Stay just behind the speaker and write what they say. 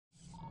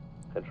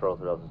Control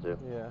to Delta 2.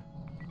 Yeah.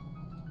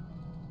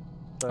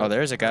 But, Oh,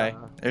 there's a guy.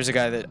 There's a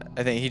guy that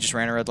I think he just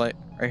ran a red light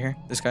right here.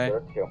 This guy. Show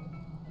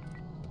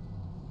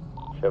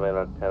me on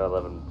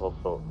 1011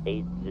 postal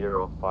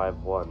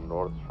 8051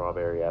 North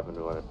Strawberry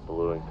Avenue on a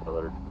blue and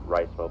colored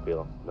Rice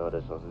Mobile. No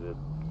additional digits.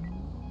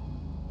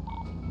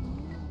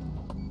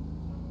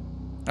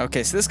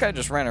 Okay, so this guy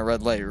just ran a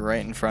red light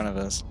right in front of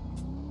us.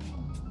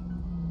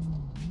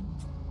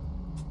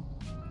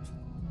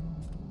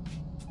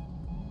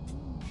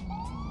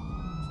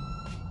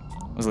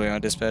 Was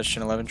Leon dispatched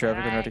in 11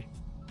 traffic and ready?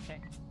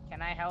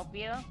 Can I help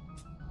you?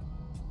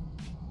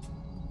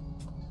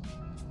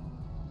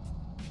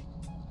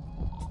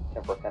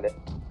 Send it.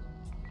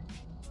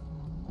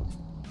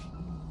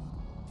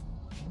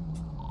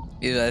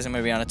 You guys, I'm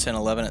going to be on a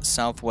 1011 at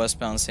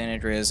southwestbound San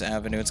Andreas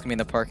Avenue. It's going to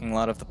be in the parking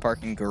lot of the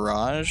parking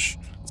garage.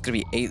 It's going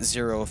to be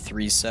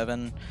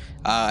 8037.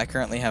 I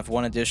currently have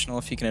one additional,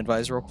 if you can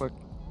advise real quick.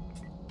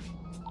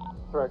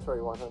 Correct,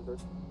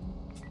 100.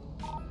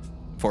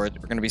 For it,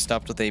 we're going to be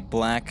stopped with a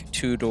black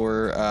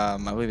two-door, I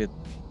believe it,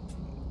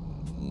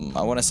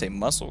 I want to say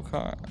muscle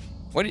car.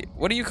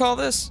 What do you call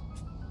this?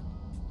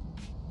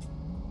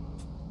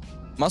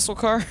 Muscle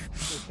car?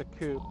 It's a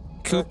coupe.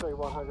 Coupe.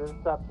 100. It's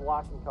that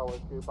black and color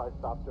coupe I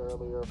stopped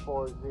earlier.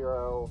 40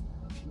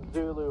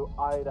 Zulu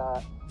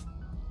Ida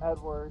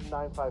Edward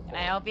 954. Can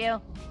I help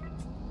you?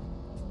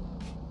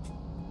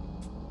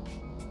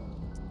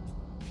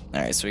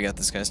 Alright, so we got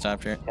this guy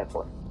stopped here.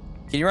 10-4.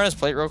 Can you run his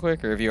plate real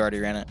quick, or have you already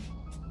ran it?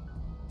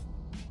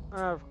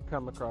 I've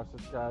come across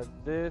this guy.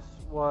 This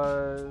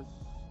was...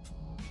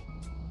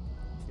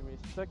 Give me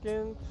a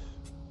second.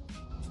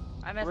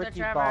 I'm Mr.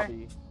 Ricky Trevor.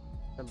 Bobby,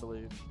 I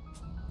believe.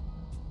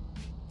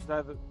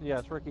 Yeah,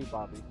 it's Ricky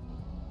Bobby.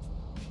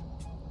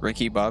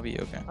 Ricky Bobby,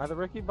 okay. Either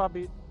Ricky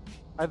Bobby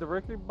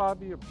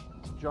or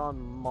John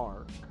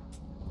Mark.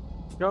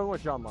 Going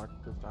with John Mark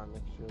this time,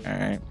 actually.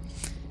 Alright.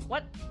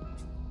 What?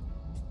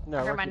 No,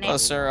 I heard my Ricky name. Hello, Bobby.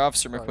 sir.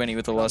 Officer Sorry. Maquany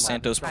with the John Los Mark.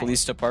 Santos Right.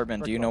 Police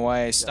Department. Do you know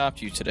why I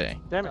stopped you today?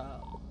 Damn it.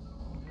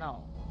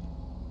 No.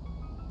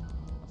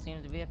 What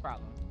seems to be a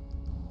problem?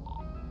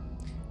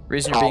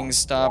 Reason you're being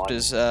stopped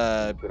is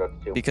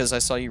because I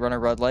saw you run a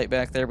red light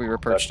back there. We were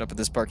perched up at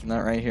this parking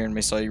lot right here, and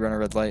we saw you run a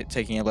red light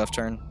taking a left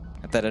turn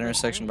at that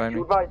intersection behind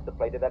me. You advise the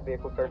plate of that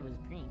vehicle, sir? It was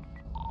green.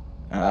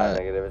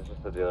 Negative, it's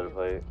just the other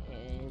plate.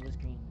 It was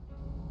green.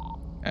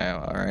 Oh,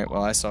 alright.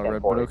 Well, I saw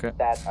red, but okay.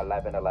 Stat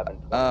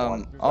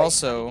 11-11-21.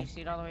 Also... You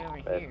see it all the way over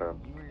here. You were,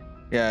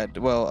 Yeah,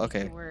 well,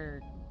 okay. you were...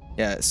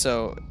 Yeah,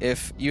 so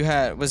if you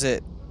had... Was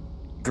it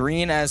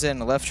green as in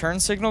left turn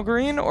signal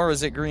green, or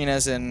was it green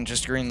as in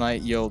just green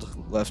light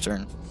yield left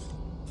turn?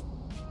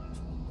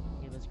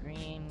 It was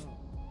green,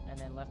 and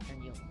then left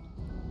turn yield.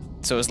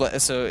 So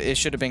it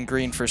should have been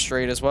green for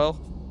straight as well?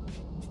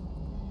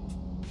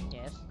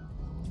 Yes.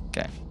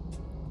 Okay.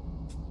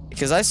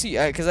 Because I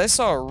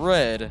saw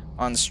red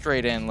on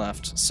straight and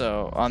left.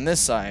 So on this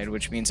side,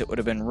 which means it would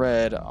have been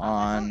red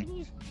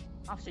on...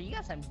 Officer, you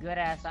got some good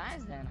ass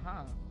eyes then,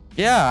 huh?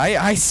 Yeah,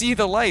 I see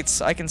the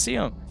lights. I can see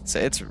them. So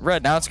it's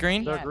red. Now it's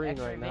green? They're green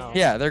right now.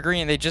 Yeah, they're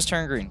green. They just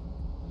turned green.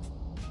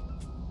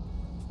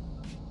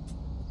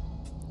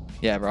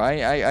 Yeah, bro.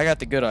 I got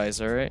the good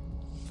eyes, all right?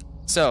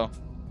 So,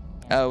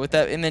 with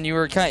that, and then you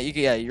were kind of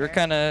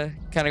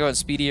going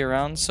speedy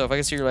around. So if I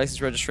can see your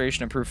license,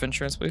 registration, and proof of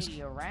insurance, please.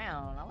 Speedy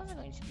around? I wasn't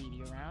going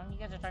speedy around. You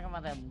guys are talking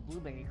about that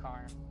blueberry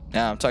car.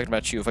 Nah, I'm talking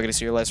about you. If I can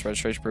see your license,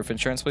 registration, proof of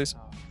insurance, please.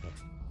 Oh.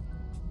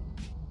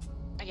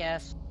 I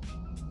guess.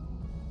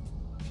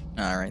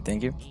 All right,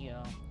 thank you. Yo.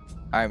 All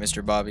right,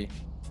 Mr. Bobby.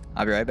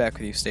 I'll be right back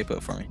with you. Stay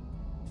put for me.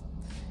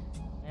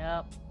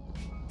 Yep.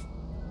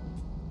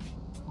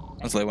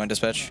 Let's lay one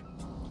dispatch.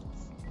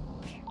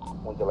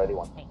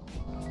 181. Hey.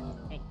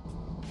 Hey.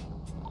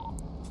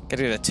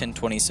 Gotta get a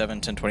 1027,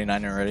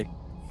 1029 already.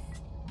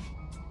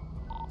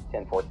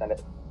 10-4, send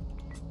it.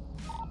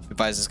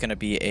 Advise it's gonna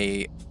be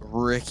a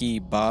Ricky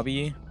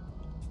Bobby.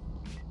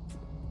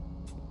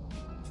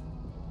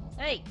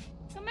 Hey,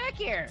 come back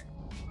here.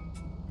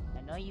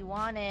 I know you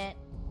want it.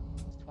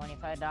 It's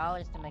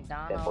 $25 to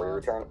McDonald's. 10-4, your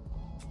return.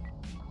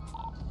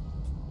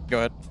 Go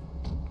ahead.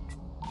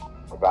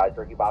 Advise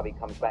Ricky Bobby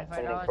comes back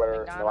clean and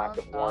clear, no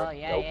active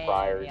warrants, no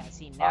priors. Yeah.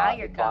 See, now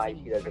you're advise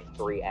coming. he has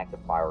 3 active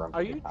firearms.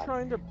 Are you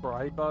trying to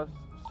bribe us,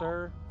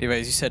 sir?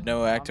 Anyways, you said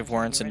no active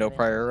warrants and no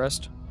prior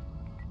arrest?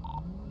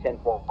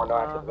 10-4, no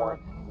active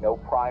warrants, no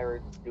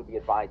priors. Do be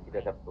advised he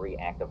does have 3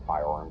 active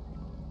firearms.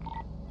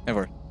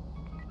 Never.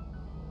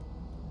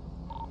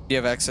 Do you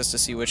have access to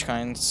see which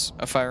kinds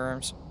of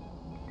firearms?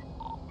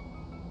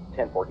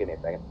 10-4, give me a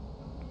second.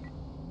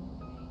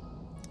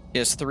 He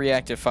has 3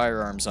 active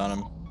firearms on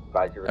him.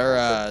 Advise your Or,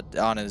 return.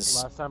 on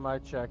his... Last time I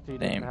checked, he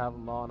name. didn't have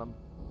them on him.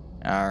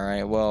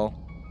 Alright, well,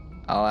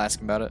 I'll ask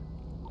him about it.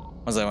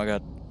 What's that, my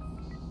god?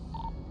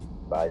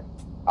 Advise.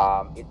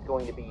 It's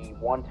going to be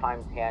 1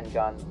 times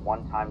handgun,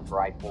 1 times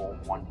rifle,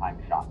 1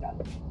 times shotgun.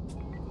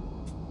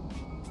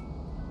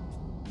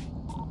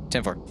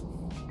 10-4.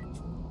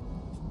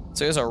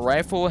 So he has a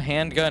rifle,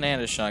 handgun,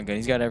 and a shotgun.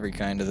 He's got every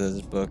kind of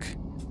this book.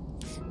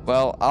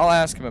 Well, I'll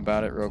ask him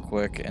about it real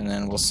quick, and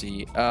then we'll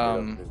see.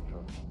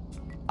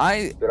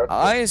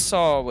 I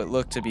saw what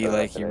looked to be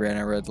like he ran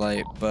a red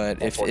light, but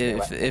if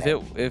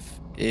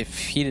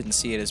he didn't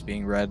see it as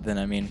being red, then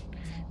I mean,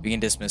 we can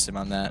dismiss him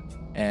on that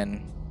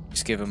and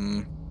just give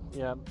him,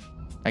 Yeah.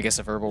 I guess,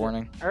 a verbal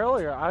warning.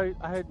 Earlier, I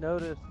had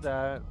noticed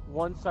that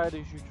one side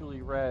is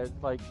usually red.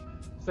 Like,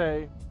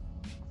 say,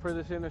 for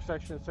this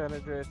intersection of San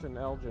Andreas and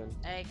Elgin.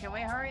 Hey, can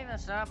we hurry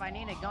this up? I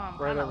need to go. I'm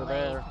Right kind of over late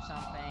there. for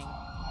something.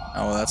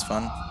 Oh, well, that's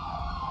fun.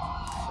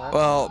 That's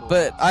Well, cool.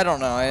 but I don't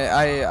know.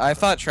 I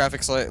thought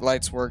traffic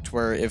lights worked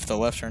where if the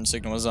left turn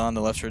signal was on,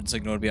 the left turn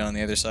signal would be on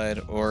the other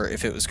side, or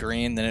if it was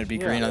green, then it'd be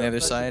Yeah, green on the yeah, other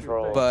that's side.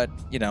 what you're But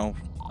you know,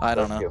 I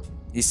don't Thank know. you.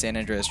 These San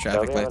Andreas Show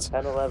traffic me on lights.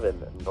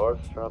 1011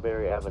 North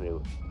Strawberry Avenue,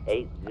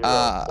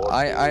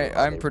 8042.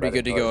 I'm pretty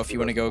good to go if you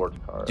want to go sports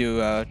car. do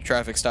a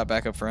traffic stop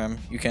backup for him.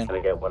 You can, Can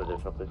I get one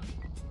additional, please?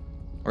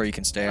 or you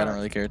can stay. I don't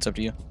really care. It's up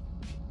to you.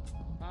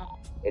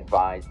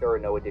 Advised, there are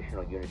no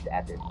additional units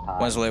at this time.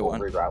 One's the late Full one.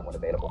 reroute when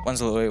available. One's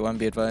the late one.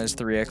 Be advised.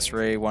 3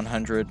 X-ray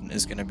 100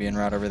 is going to be en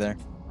route over there.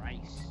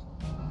 Rice.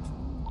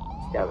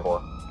 10-4.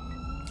 All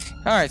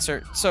right,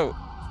 sir. So,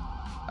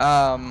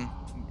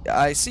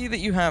 I see that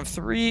you have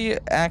 3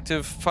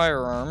 active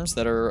firearms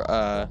that are,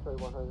 Say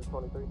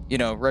 123. you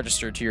know,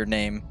 registered to your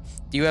name.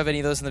 Do you have any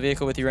of those in the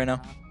vehicle with you right now?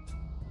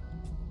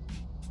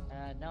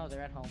 No,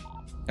 they're at home.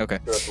 Okay.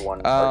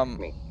 021,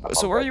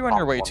 So where are you on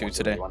your way to 1131.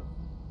 today?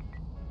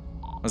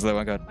 Was the late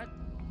one good?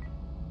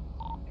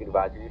 Good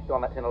advisor, you still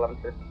on that 1011,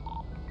 sir?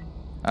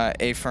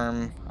 A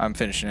firm. I'm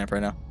finishing up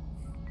right now.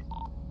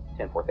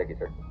 10-4, thank you,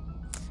 sir.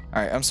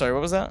 All right. I'm sorry.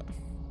 What was that?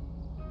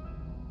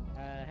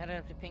 Headed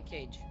up to Pink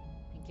Cage.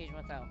 Pink Cage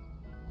without.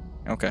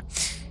 Okay.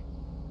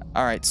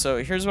 All right.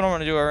 So here's what I'm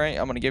gonna do. All right.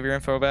 I'm gonna give your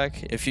info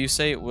back. If you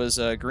say it was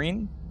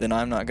green, then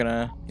I'm not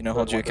gonna, you know,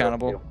 hold you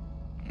accountable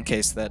in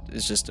case that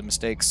is just a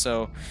mistake.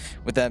 So,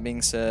 with that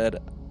being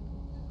said,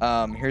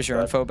 here's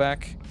your info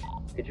back.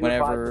 Could you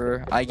Whenever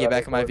advise I get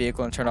back in my report?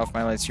 vehicle and turn off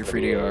my lights, you're free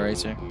to go. All right,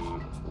 sir.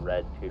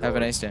 Red Have a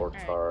nice day. sports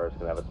car. It's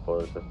gonna have a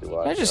spoiler system. Did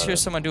I just hear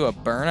someone do a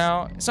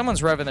burnout? Someone's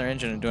revving their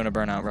engine and doing a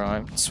burnout, bro.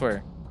 I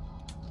swear.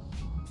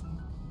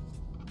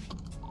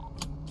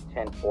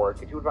 10-4,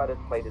 could you advise this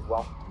plate as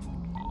well?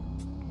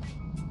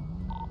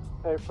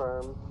 Hey,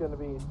 firm. It's going to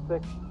be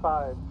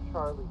 65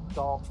 Charlie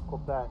Golf,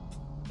 Quebec,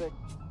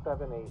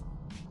 678.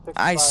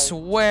 I 65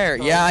 swear.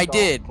 Charlie Yeah, I Golf,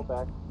 did.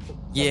 Quebec,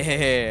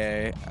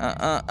 678.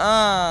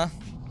 Yeah.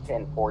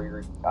 10-4,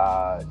 you're just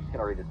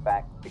gonna read this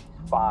back.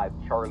 65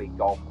 Charlie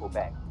Golf,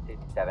 Quebec,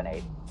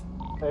 678.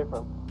 Hey,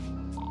 firm.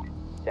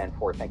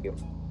 10-4, thank you.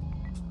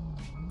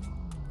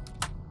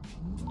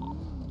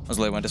 Was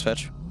the late one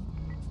dispatch?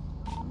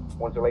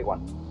 One's the late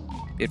one.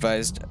 Be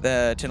advised,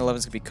 the 1011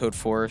 is gonna be code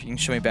 4. You can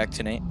show me back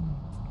 10-8.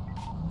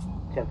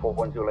 10-4,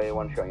 one's the late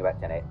one, showing you back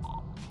 10-8.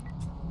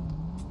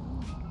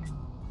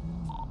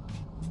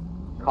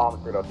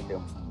 Calm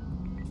 302.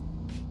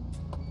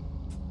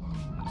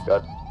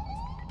 Good.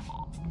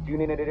 Do you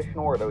need an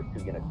additional, or are those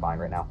 2 units fine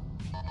right now?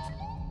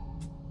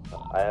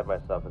 I have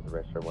myself as a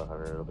register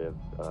 100. It'll be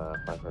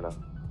fine for now.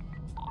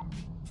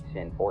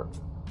 10-4.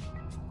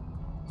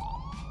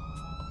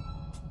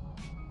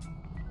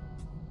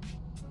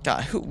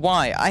 God,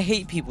 why? I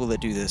hate people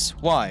that do this.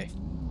 Why?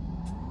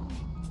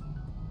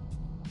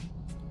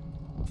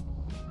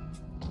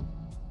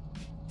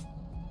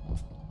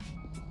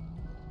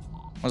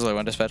 Was the late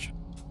one dispatch?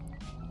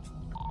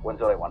 One's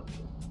the late one.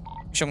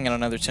 Show me on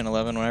another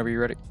 1011 whenever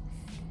you're ready.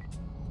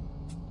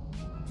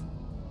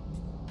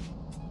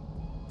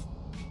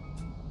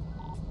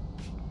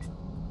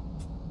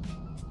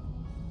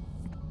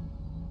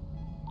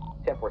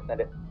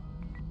 Send it.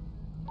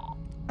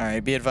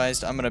 Alright, be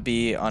advised, I'm going to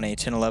be on a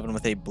 1011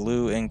 with a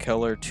blue in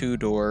color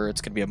 2-door.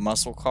 It's going to be a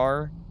muscle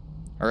car.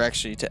 Or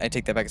actually, I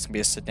take that back, it's going to be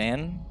a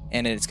sedan.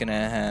 And it's going to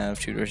have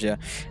 2 doors, yeah.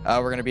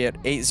 We're going to be at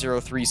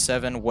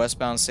 8037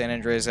 westbound San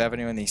Andreas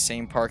Avenue in the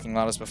same parking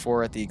lot as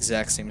before, at the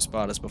exact same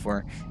spot as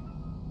before.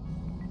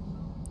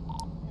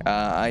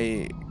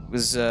 I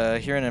was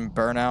hearing him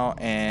burn out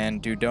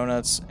and do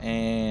donuts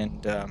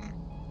and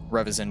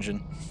rev his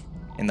engine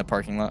in the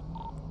parking lot.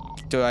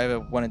 Do I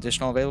have one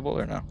additional available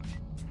or no?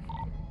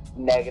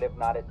 Negative,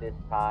 not at this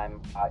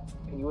time.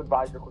 Can you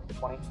advise request to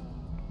 20?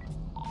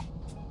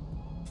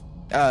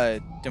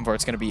 Denver,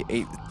 it's going to be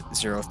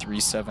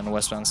 8037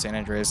 westbound San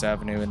Andreas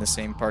Avenue in the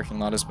same parking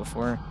lot as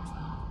before.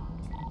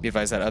 Be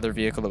advised that other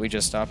vehicle that we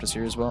just stopped is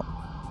here as well.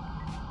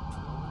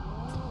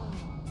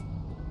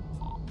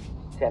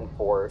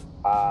 10-4.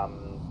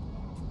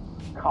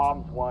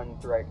 Comms 1,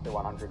 3x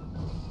 100.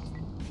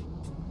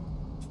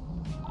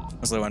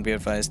 Leslie 1, be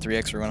advised,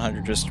 3X or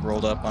 100 just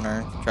rolled up on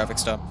our traffic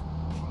stop.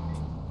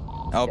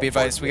 Oh, be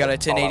advised, we got a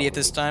 1080 at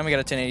this time. We got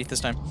a 1080 at this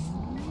time.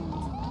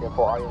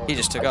 10-4, He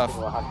just took off.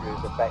 100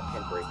 is effect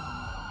 10-3.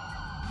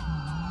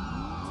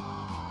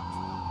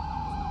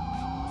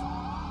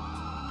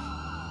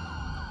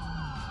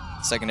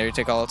 Secondary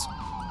take all outs.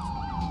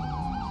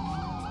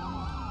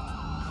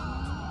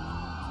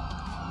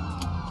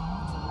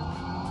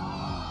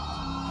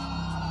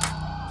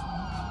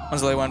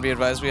 Leslie 1, be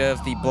advised, we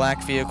have the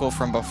black vehicle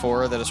from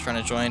before that is trying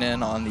to join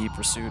in on the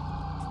pursuit.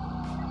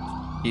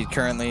 He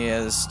currently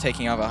is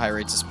taking off at high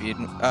rates of speed.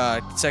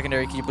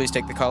 Secondary, can you please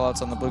take the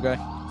callouts on the blue guy?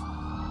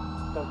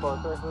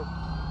 10-4 surface,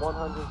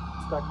 100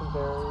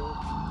 secondary.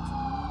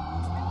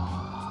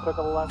 Took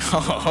a left.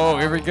 Oh,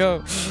 here we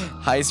go.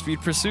 High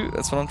speed pursuit.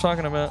 That's what I'm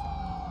talking about.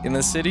 In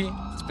the city,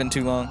 it's been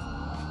too long.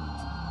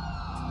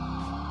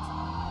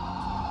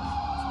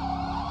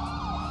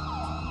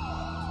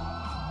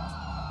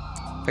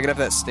 If I could have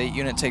that state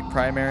unit take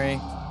primary.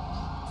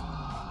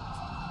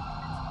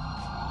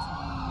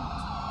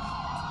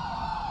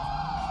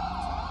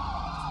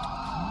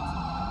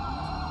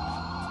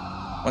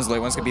 One's late,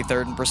 one's gonna be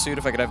third in pursuit.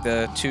 If I could have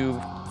the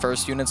 2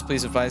 first units,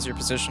 please advise your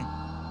position.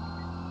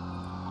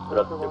 Put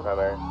up to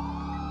primary.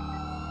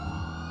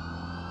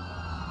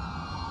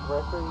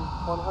 Directory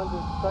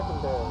 100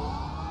 secondary.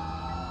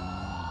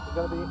 It's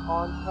gonna be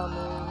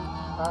oncoming,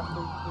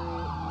 Ashley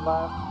Street,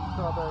 left,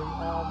 Strawberry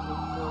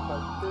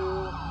Ave,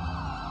 8052.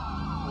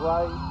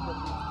 Right,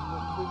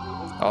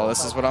 Oh,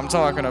 this is what I'm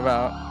talking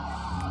about.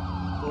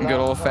 Good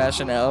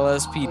old-fashioned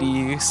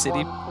LSPD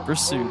city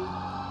pursuit.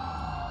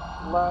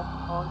 Left,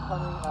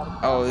 oncoming, out of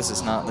Oh, this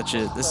is not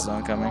legit. This is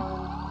oncoming.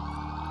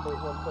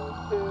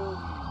 8172.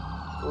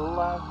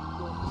 Left,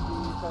 going to be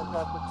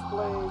Fantastic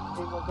Slave,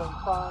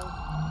 8175.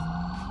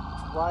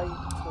 Right,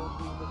 going to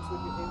be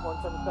Mitsubishi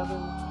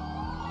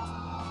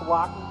 8177.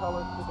 Black and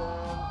color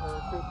sedan,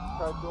 or coupe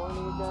car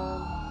joining again.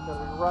 Going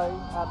to be right,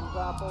 Adam's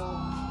Apple.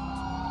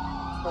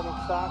 Turning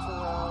back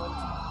around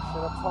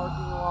in a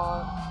parking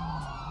lot.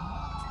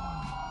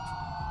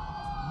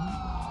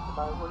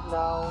 We're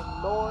now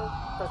north,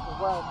 checking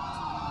west.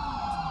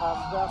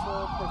 Adam's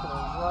Apple, taking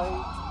a right,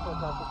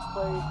 Fantastic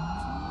Slave.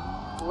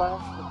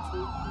 Left,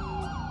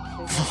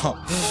 Mitsubishi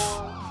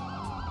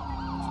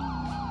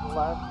 8174.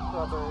 Left,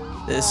 Strawberry.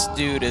 This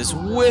dude is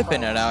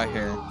whipping it out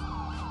here.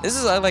 This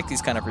is, I like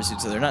these kind of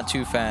pursuits, so they're not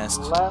too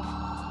fast Left,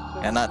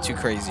 and not too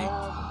crazy.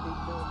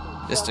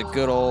 Just a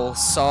good old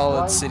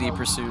solid city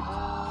pursuit.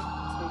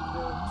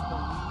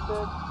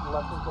 8036,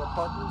 left into a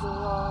parking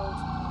garage.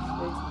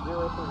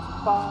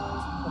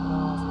 8035, coming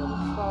out on the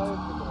other side,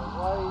 taking a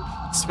right.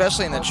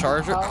 Especially in the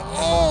Charger.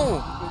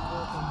 Oh!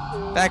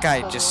 That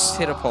guy just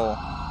hit a pole.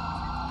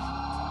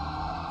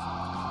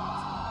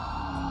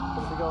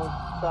 Gonna be going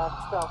back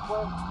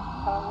southwest,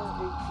 Tower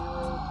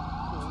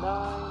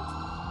 8029.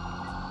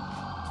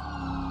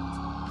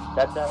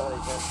 That's 70,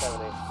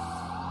 1070.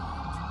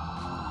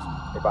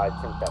 Advise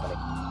 1070.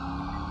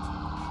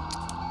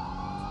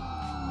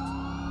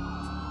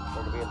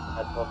 We're gonna be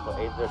at postal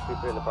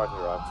 8023 in the parking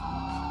garage.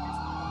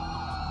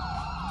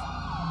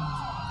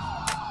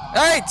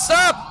 Hey,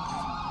 stop!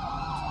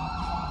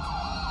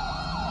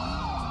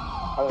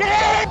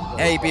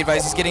 Hey, be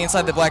advised, he's getting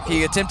inside the black vehicle.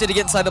 He attempted to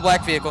get inside the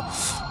black vehicle.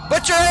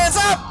 Put your hands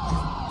up!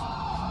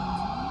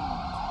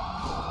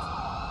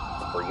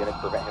 For units,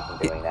 prevent him from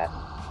doing that.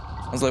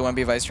 Leslie 1,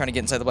 be advised, trying to get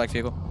inside the black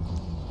vehicle.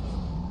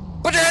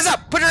 Put your hands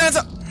up! Put your hands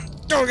up!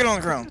 Don't get on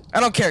the ground. I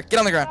don't care. Get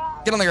on the ground.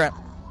 Get on the ground.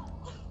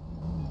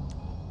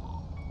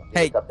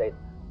 Hey. Update.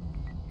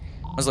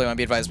 Leslie 1,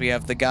 be advised, we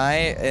have the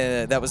guy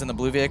that was in the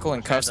blue vehicle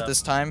in cuffs at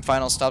this time.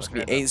 Final stop's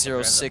gonna be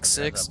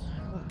 8066.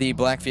 The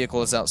black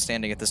vehicle is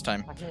outstanding at this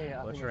time.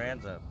 Put your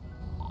hands up.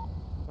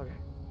 Okay.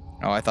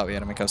 Oh, I thought we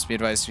had him in custody. Be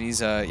advised,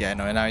 he's, yeah,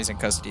 no, now he's in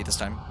custody this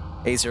time.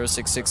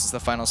 8066 is the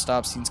final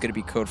stop. Scene's gonna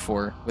be code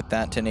 4 with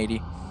that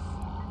 1080.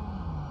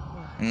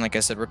 And like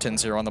I said, we're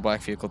 10-0 on the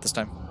black vehicle at this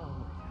time.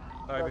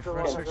 Alright,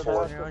 before I switch Got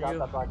on that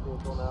you. black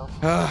vehicle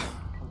now.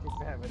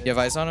 You have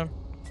eyes on him?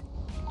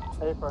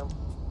 Hey, firm.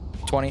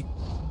 20.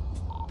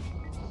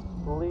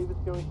 Believe it's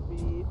going to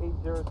be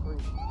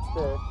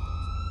 8036.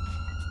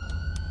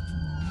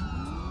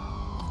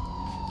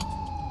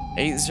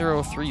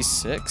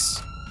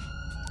 8036?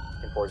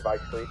 In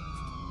 45 Street.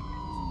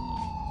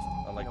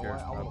 I like your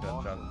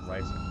John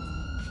Rice.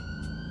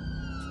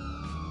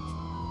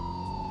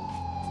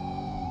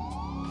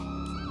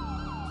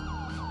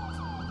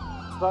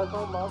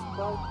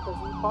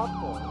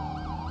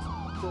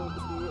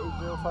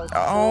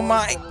 Oh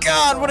my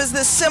god, what is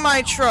this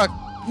semi-truck?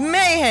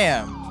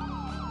 Mayhem!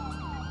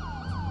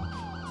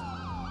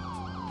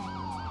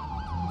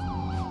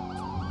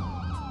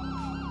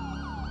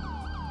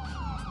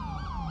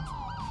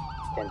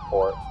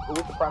 Who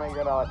was the primary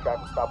unit on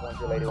traffic stop?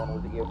 101,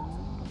 was it you?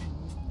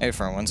 Hey,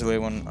 firm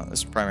 101. This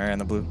is primary on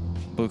the blue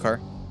car.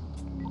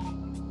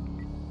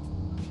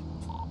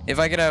 If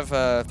I could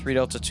have 3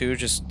 Delta 2,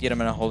 just get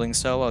him in a holding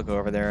cell. I'll go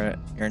over there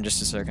here in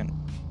just a second.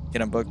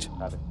 Get him booked.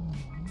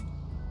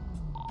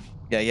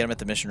 Yeah, get him at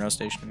the Mission Row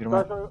station if you don't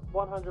mind. Pressure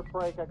 100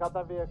 brake. I got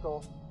that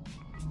vehicle.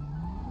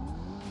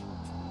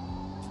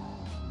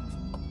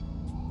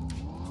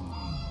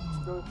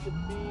 Goes to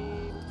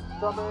be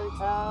Strawberry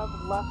Ave,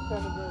 left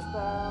Senator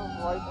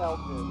Ave, right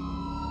Elgin.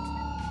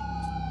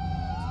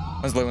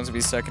 Leslie wants to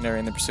be secondary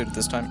in the pursuit at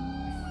this time.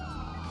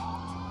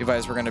 You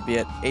guys, we're going to be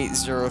at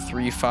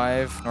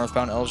 8035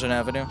 northbound Elgin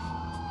Avenue.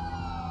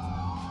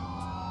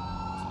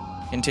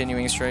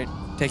 Continuing straight.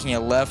 Taking a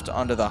left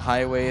onto the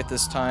highway at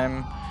this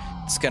time.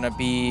 It's going to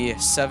be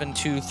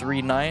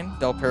 7239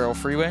 Del Perro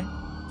Freeway.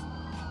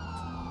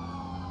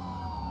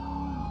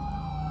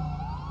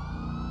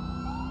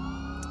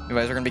 You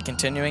guys are going to be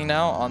continuing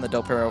now on the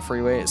Del Perro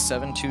Freeway at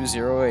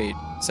 7208.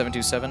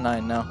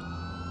 7279 now.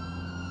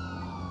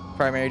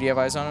 Primary, do you have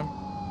eyes on him?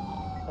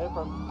 Hey,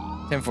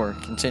 from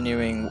 10-4,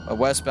 continuing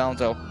westbound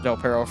Del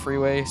Perro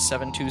Freeway,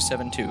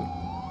 7272.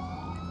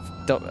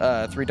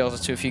 3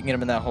 Delta 2, if you can get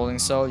him in that holding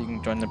cell, you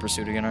can join the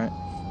pursuit again, alright?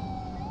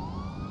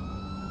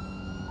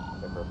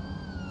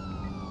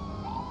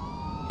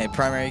 Hey,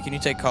 primary, can you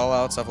take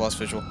call-outs? I've lost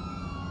visual.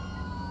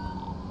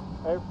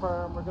 Hey,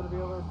 firm, we're going to be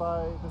over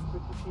by the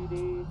Switchy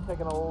PD,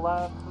 taking a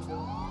left. We're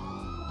going to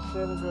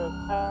San Andreas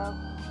Ave,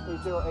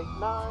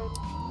 8089.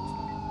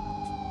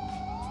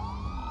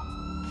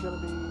 It's going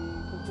to be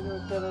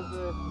continuing San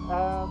Andreas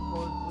Ave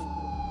towards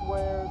Regent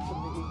Square. It's going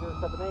to be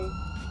 8078.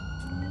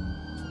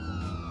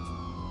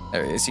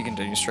 There he is, he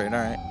continues straight,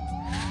 alright.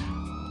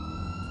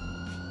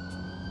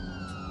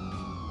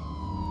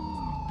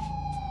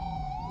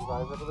 You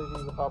guys, I believe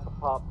he's about the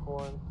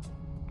popcorn.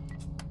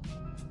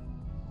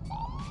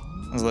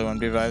 As they want to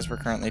be advised, we're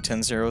currently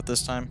 10-0 at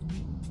this time.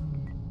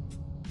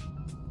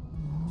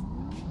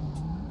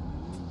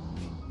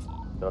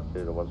 Up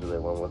to the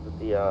 101. Was it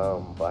the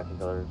black and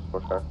color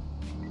sports car?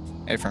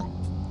 Hey, firm.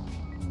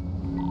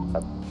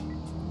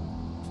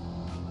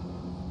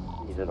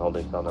 He's in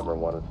holding cell number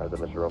 1 inside the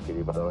Mr.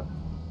 PD, by the way.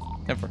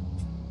 10-4.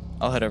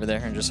 I'll head over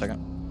there in just a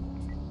second.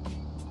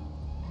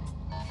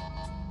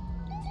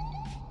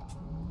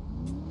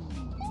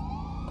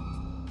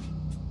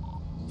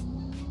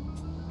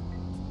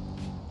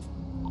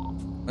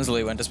 This is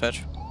Elite 1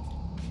 dispatch.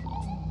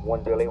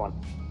 101.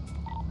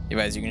 You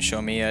guys, you can show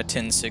me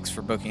 10-6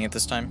 for booking at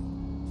this time.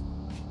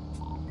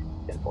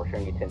 10-4,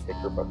 showing you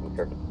 10-6 for booking,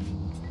 sir.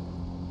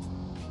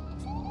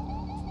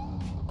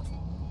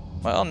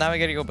 Well, now we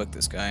gotta go book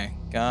this guy.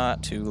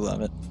 Got to love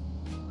it.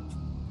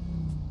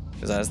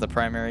 Because that is the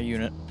primary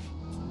unit.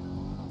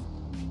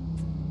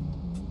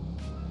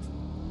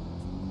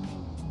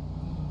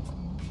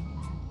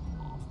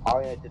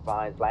 All units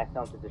advised, last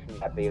known position of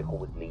that vehicle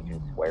was Legion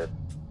Square.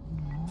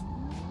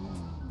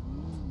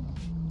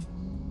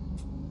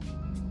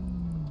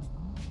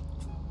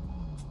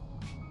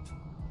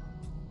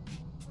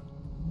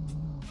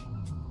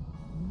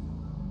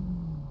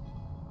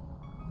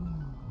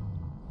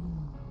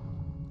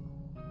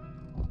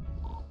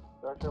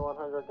 Director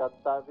 100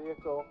 got that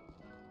vehicle.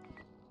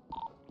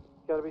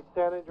 It's going to be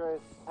San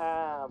Andreas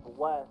Ave,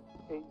 West,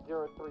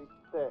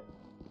 8036.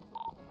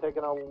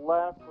 Taking a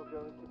left, we're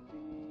going to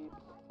be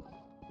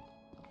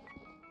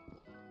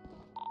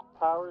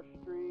Power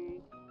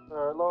Street,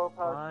 or Lower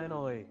Power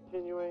Street,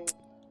 continuing.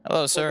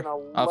 Hello, sir.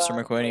 Officer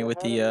Maquany with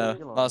the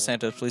Los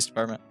Santos Police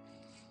Department.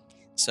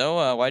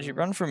 So, why'd you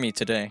run from me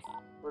today?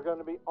 We're going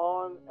to be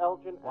on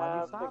Elgin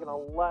Ave, taking a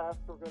left.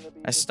 We're going to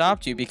be. I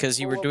stopped you because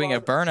you were doing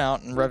a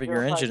burnout and revving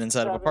your engine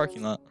inside of a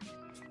parking lot.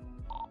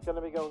 It's going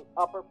to be going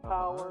upper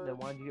power. Then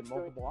why'd you get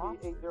multiple off?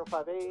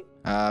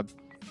 8058.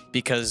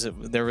 Because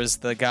there was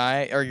the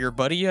guy, or your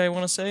buddy, I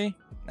want to say,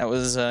 that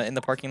was in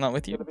the parking lot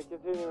with you. Going to be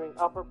continuing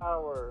upper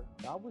power.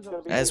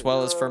 As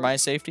well as for my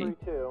safety.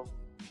 32.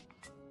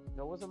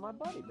 No, wasn't my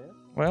buddy, man.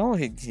 Well,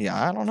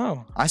 yeah, I don't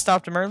know. I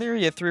stopped him earlier.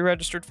 He had 3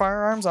 registered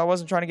firearms. I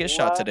wasn't trying to get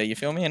shot today, you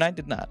feel me? And I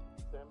did not.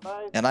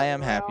 And I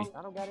am happy.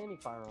 I don't got any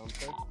firearms,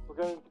 sir.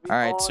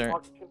 Alright, sir.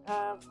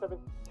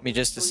 Give me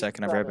just a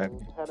second. I'll be right back.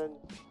 Heading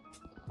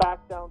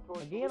back down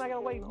towards Again, I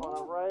gotta wait. On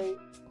the right.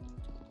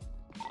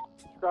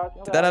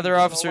 Did that other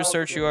officer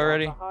search you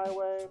already?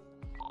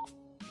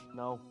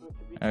 No.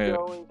 Okay.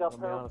 Going Del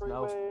Perro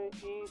Freeway,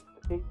 east,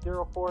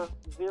 8040.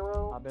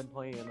 I've been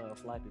playing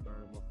Flappy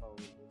Bird on my phone.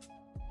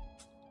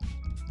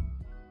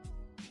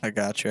 I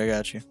got you. I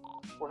got you.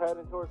 We're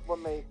heading towards La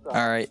Mesa.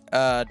 Alright,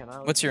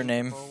 what's your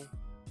name?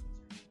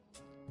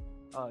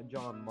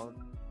 John Mark.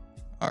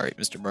 Alright,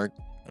 Mr. Mark.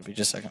 It'll be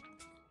just a second.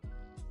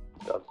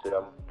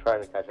 I'm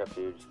trying to catch up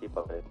to you. Just keep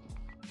up,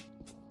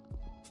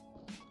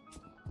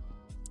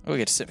 Oh, we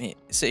get to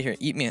sit here,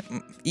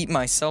 eat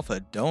myself a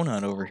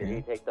donut over Did here.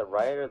 he take the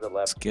right or the left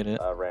Let's get it.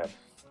 ramp?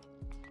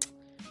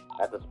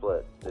 At the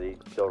split. Did he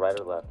go right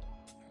or left?